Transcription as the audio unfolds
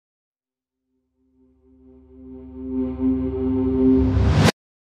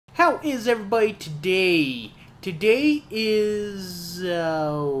How is everybody today? Today is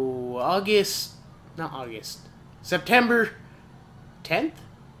September 10th,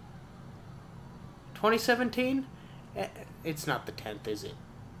 2017. It's not the 10th, is it?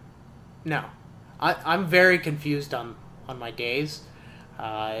 No, I'm very confused on my days.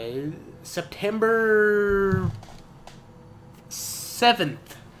 September 7th,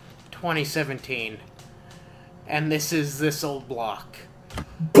 2017, and this is this old block.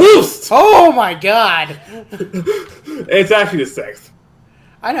 Boost! Oh my god! It's actually the 6th.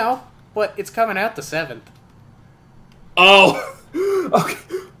 I know, but it's coming out the 7th. Oh! Okay.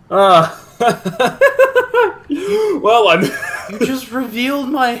 Well, You just revealed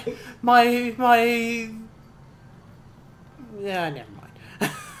my... Yeah, never mind.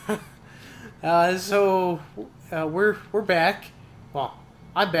 We're back. Well,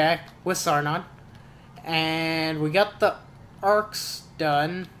 I'm back with Sarnon. And we got the arcs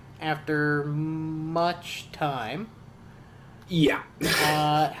done after much time. yeah.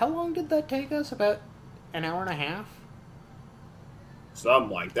 How long did that take us? About an hour and a half?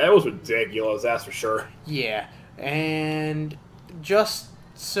 Something like that. It was ridiculous, that's for sure. Yeah, and just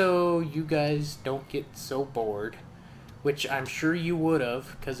so you guys don't get so bored, which I'm sure you would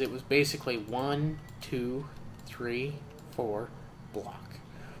have, because it was basically 1, 2, 3, 4 block.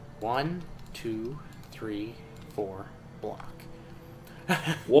 1, 2, 3, 4 block.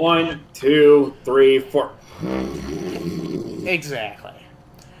 1, 2, 3, 4. Exactly.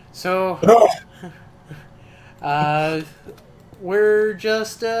 So, we're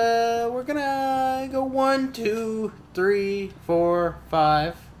just, we're gonna go 1, 2, 3, 4,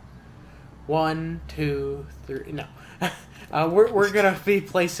 5. 1, 2, 3, no. We're gonna be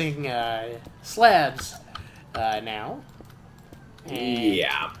placing, slabs, now. And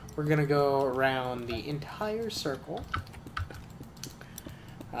Yeah. we're gonna go around the entire circle.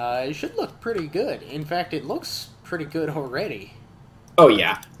 It should look pretty good. In fact, it looks pretty good already. Oh,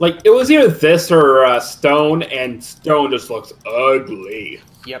 yeah. Like, it was either this or stone, and stone just looks ugly.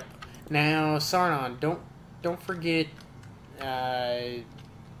 Yep. Now, Sarnon, don't forget.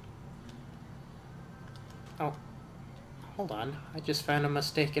 Oh, hold on. I just found a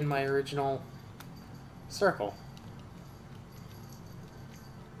mistake in my original circle.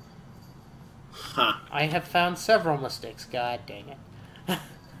 Huh. I have found several mistakes. God dang it.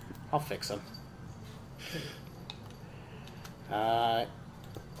 I'll fix them.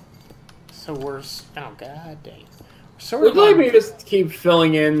 So we're... Oh, god dang. So Would you like me to just keep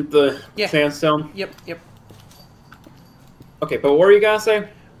filling in the sandstone? Yep. Okay, but what were you gonna say?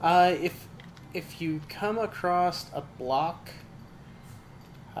 If you come across a block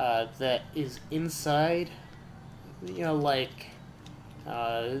that is inside, you know, like,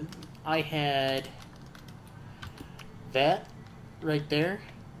 I had that right there.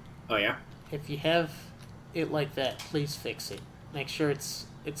 Oh, yeah? If you have it like that, please fix it. Make sure it's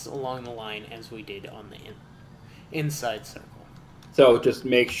along the line as we did on the inside circle. So just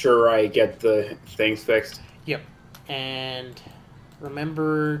make sure I get the things fixed. Yep. And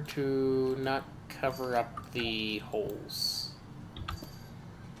remember to not cover up the holes.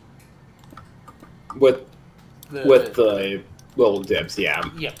 With the little dips, yeah.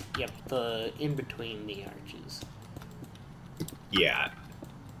 Yep. The in between the arches. Yeah.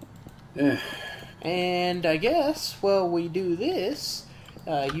 And I guess while we do this,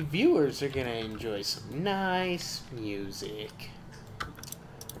 you viewers are gonna enjoy some nice music.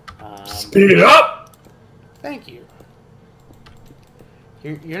 Speed it up! Thank you.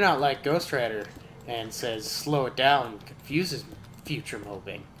 You're not like Ghost Rider and says slow it down, confuses future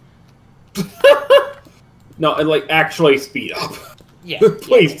Mobinng. No, like actually speed up. Yeah.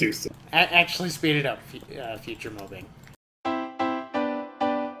 Please do so. Actually speed it up, future Mobinng.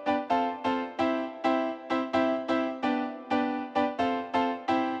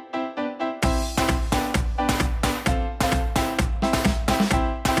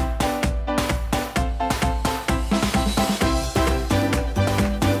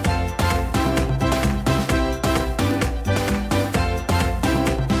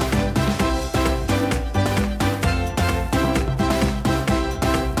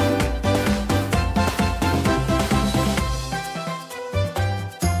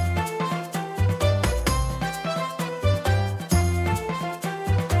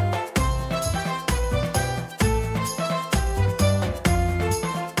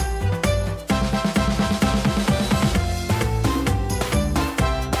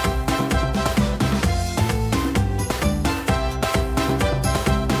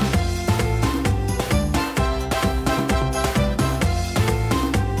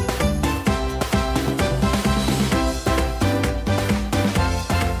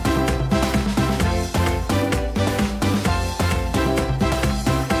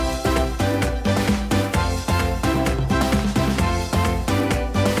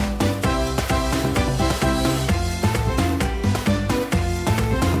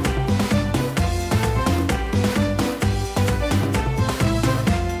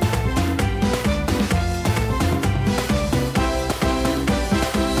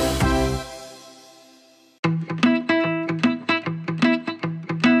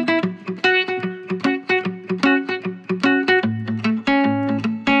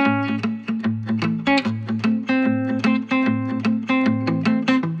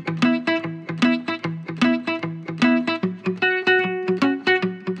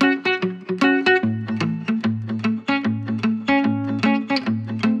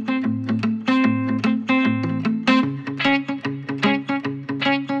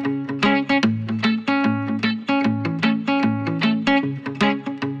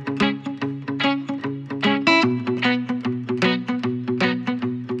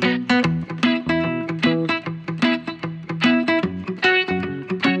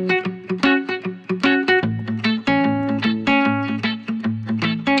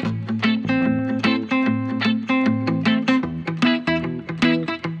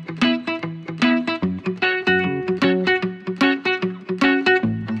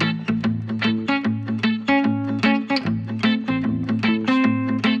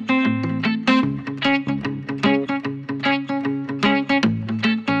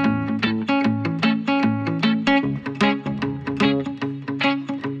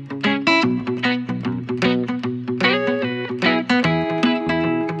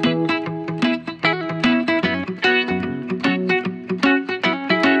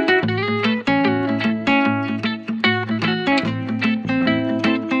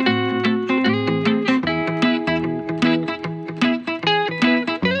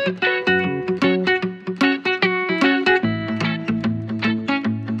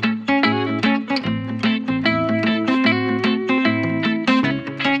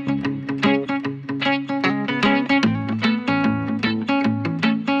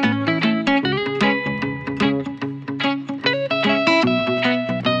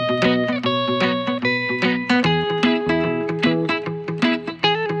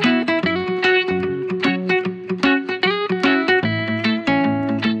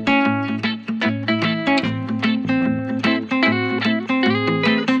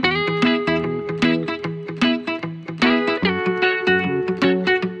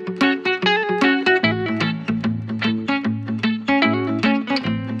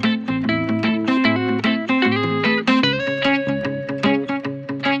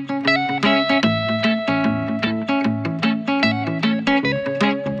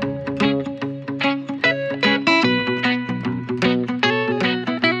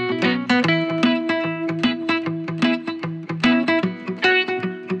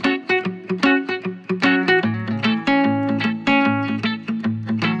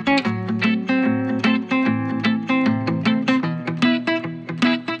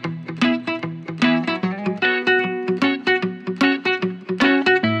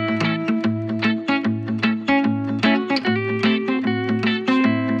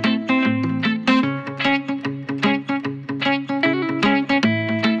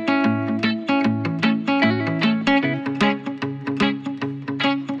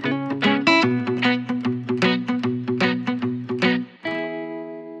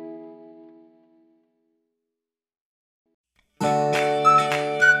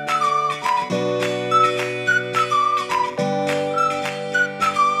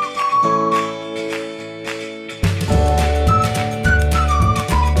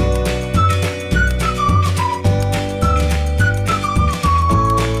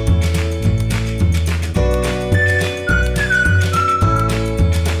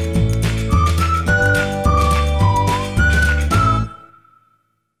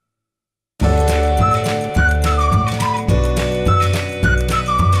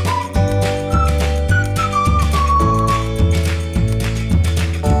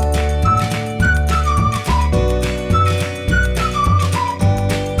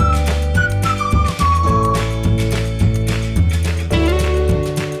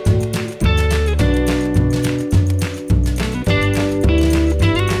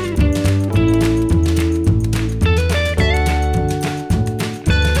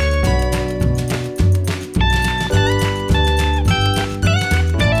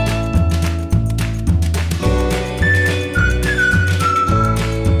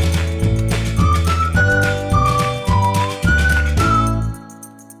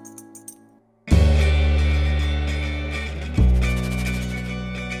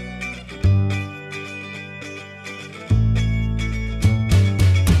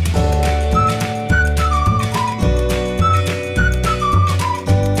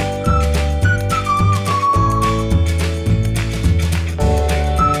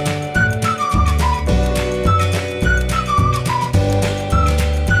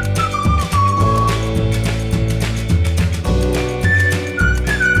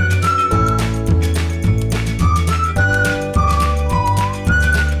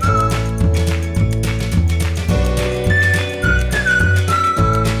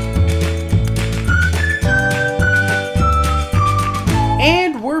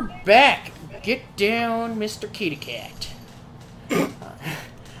 we're back. Get down, Mr. Kitty Cat.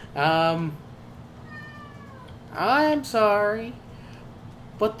 I'm sorry,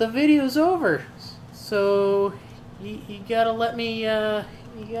 but the video's over. So you gotta let me record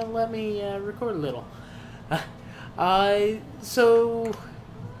a little. So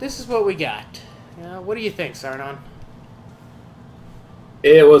this is what we got. What do you think, Sarnon?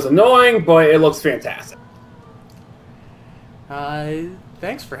 It was annoying, but it looks fantastic.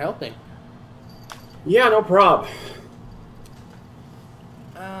 Thanks for helping. Yeah, no problem.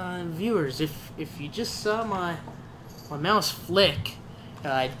 Viewers, if you just saw my mouse flick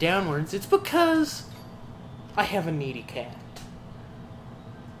downwards, it's because I have a needy cat.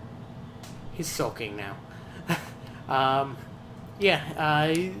 He's sulking now.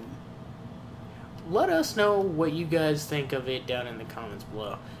 Let us know what you guys think of it down in the comments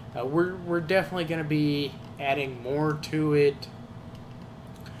below. We're definitely going to be adding more to it.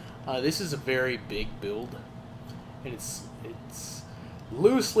 This is a very big build, and it's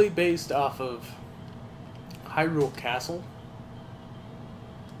loosely based off of Hyrule Castle.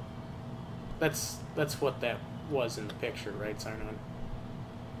 That's what that was in the picture, right, Sarnon?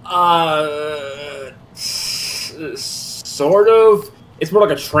 Sort of. It's more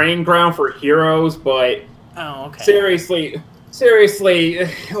like a training ground for heroes, but oh, okay. Seriously,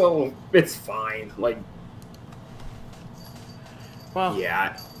 well, it's fine. Like, well,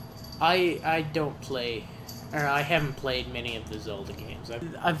 yeah. I don't play, or I haven't played many of the Zelda games.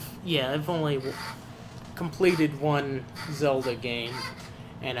 I've only completed one Zelda game,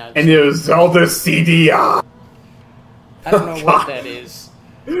 and it was Zelda CDI. I don't know what that is.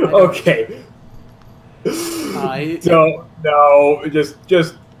 Okay. Just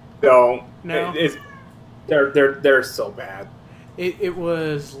don't. No. They're so bad. It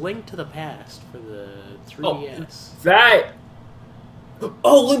was Link to the Past for the 3DS.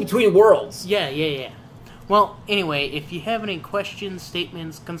 Link Between Worlds. Yeah. Well, anyway, if you have any questions,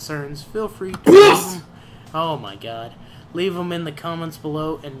 statements, concerns, feel free to leave them. Oh my God, leave them in the comments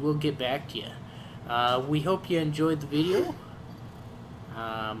below, and we'll get back to you. We hope you enjoyed the video.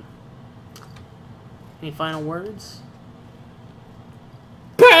 Any final words?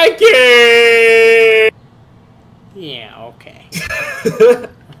 Pancake! Yeah, okay.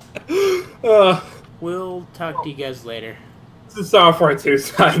 We'll talk to you guys later. This is Software 2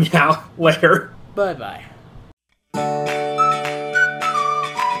 signing out. Later. Bye-bye.